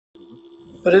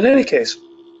But in any case,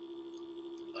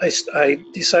 I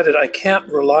decided I can't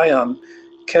rely on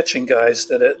catching guys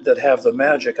that have the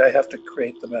magic. I have to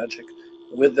create the magic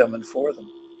with them and for them.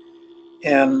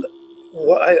 And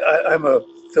I'm a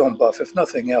film buff, if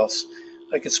nothing else.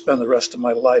 I could spend the rest of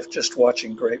my life just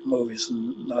watching great movies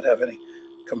and not have any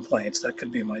complaints. That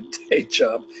could be my day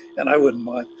job, and I wouldn't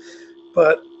mind.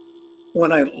 But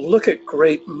when I look at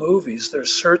great movies,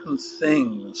 there's certain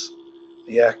things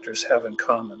the actors have in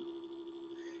common.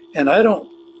 And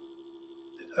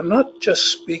I'm not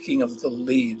just speaking of the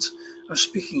leads, I'm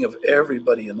speaking of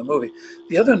everybody in the movie.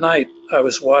 The other night, I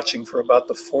was watching for about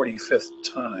the 45th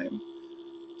time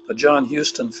a John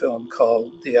Huston film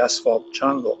called The Asphalt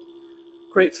Jungle.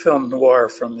 Great film noir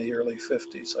from the early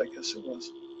 50s, I guess it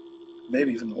was.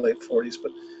 Maybe even the late 40s,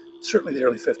 but certainly the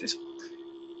early 50s.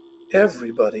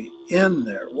 Everybody in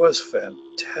there was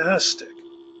fantastic.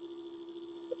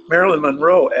 Marilyn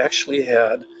Monroe actually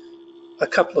had a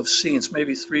couple of scenes,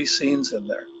 maybe 3 scenes in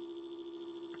there.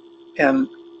 And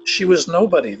she was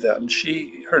nobody then.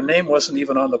 Her name wasn't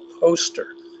even on the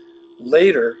poster.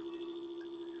 Later,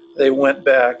 they went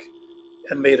back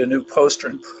and made a new poster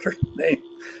and put her name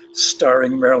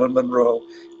starring Marilyn Monroe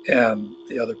and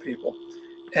the other people.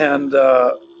 And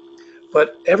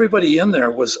but everybody in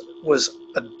there was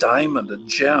a diamond, a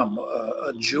gem,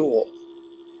 a jewel.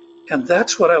 And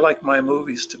that's what I like my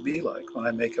movies to be like when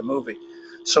I make a movie.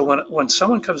 So when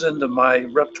someone comes into my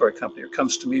repertory company or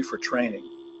comes to me for training,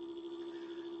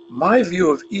 my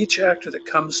view of each actor that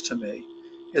comes to me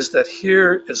is that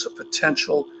here is a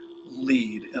potential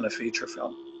lead in a feature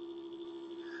film.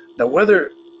 Now,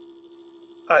 whether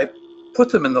I put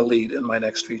them in the lead in my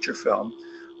next feature film,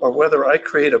 or whether I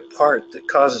create a part that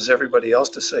causes everybody else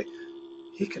to say,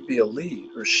 he could be a lead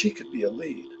or she could be a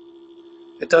lead,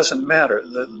 it doesn't matter.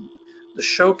 The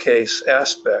showcase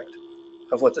aspect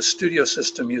of what the studio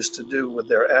system used to do with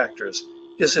their actors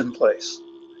is in place.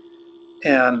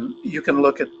 And you can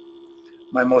look at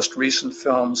my most recent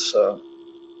films.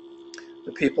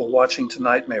 The people watching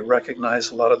tonight may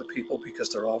recognize a lot of the people because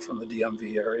they're all from the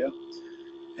DMV area.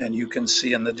 And you can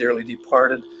see in The Dearly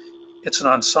Departed, it's an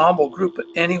ensemble group, but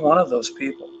any one of those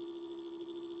people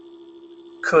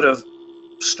could have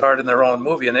starred in their own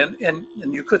movie. And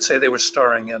you could say they were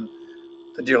starring in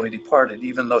The Dearly Departed,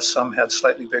 even though some had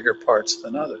slightly bigger parts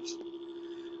than others.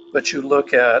 But you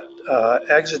look at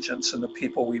Exigence and the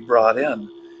people we brought in,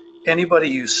 anybody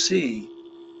you see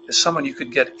is someone you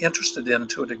could get interested in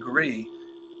to a degree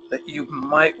that you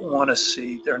might want to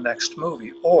see their next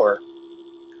movie. Or,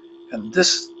 and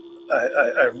this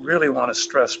I really want to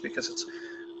stress because it's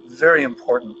very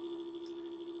important.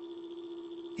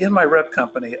 In my rep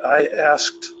company, I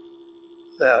asked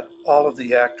that all of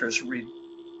the actors read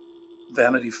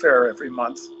Vanity Fair every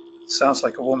month. It sounds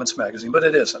like a woman's magazine, but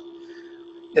it isn't.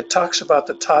 It talks about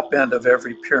the top end of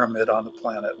every pyramid on the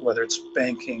planet, whether it's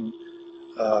banking,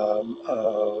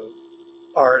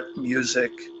 art,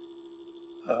 music,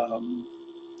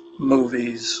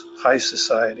 movies, high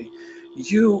society.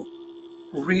 You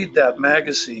read that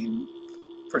magazine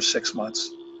for 6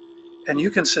 months, and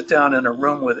you can sit down in a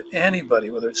room with anybody,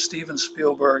 whether it's Steven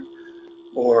Spielberg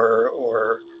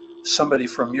or somebody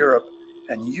from Europe,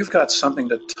 and you've got something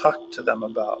to talk to them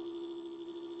about.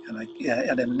 And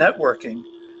in networking,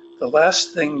 the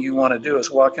last thing you want to do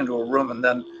is walk into a room and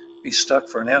then be stuck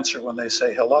for an answer when they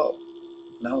say hello.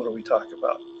 Now what do we talk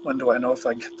about? When do I know if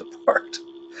I get the part?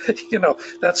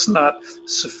 That's not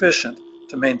sufficient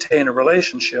to maintain a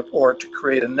relationship or to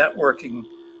create a networking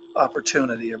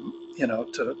opportunity,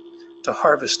 to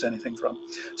harvest anything from.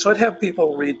 So I'd have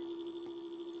people read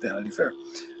Vanity Fair.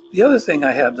 The other thing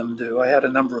I had them do, I had a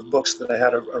number of books that I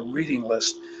had a reading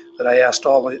list that I asked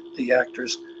all the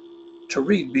actors to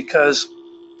read, because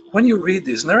when you read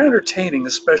these, and they're entertaining,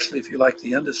 especially if you like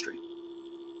the industry,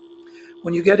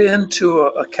 when you get into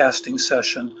a casting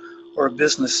session or a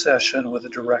business session with a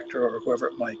director or whoever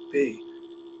it might be,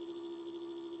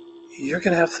 you're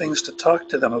going to have things to talk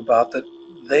to them about that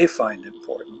they find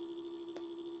important.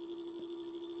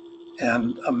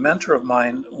 And a mentor of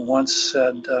mine once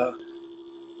said,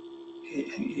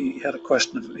 he had a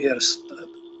question, he had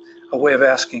a way of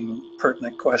asking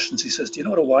pertinent questions. He says, do you know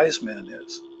what a wise man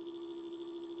is?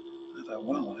 I thought,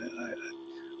 well,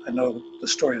 I know the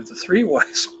story of the 3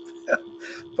 wise men,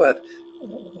 but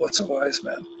what's a wise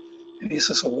man? And he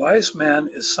says, a wise man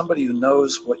is somebody who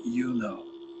knows what you know.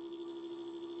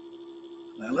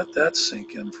 And I let that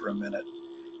sink in for a minute.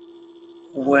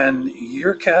 When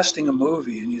you're casting a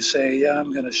movie and you say, yeah,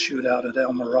 I'm going to shoot out at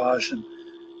El Mirage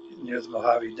near the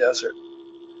Mojave Desert,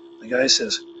 the guy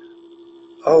says,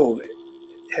 oh,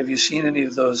 have you seen any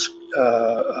of those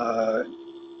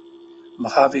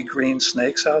Mojave green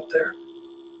snakes out there,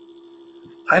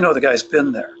 I know the guy's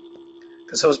been there,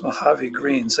 because those Mojave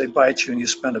greens, they bite you and you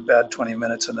spend a bad 20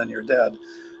 minutes and then you're dead.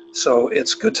 So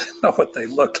it's good to know what they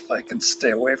look like and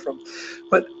stay away from.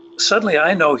 But suddenly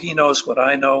I know he knows what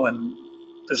I know, and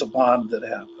there's a bond that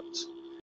happens.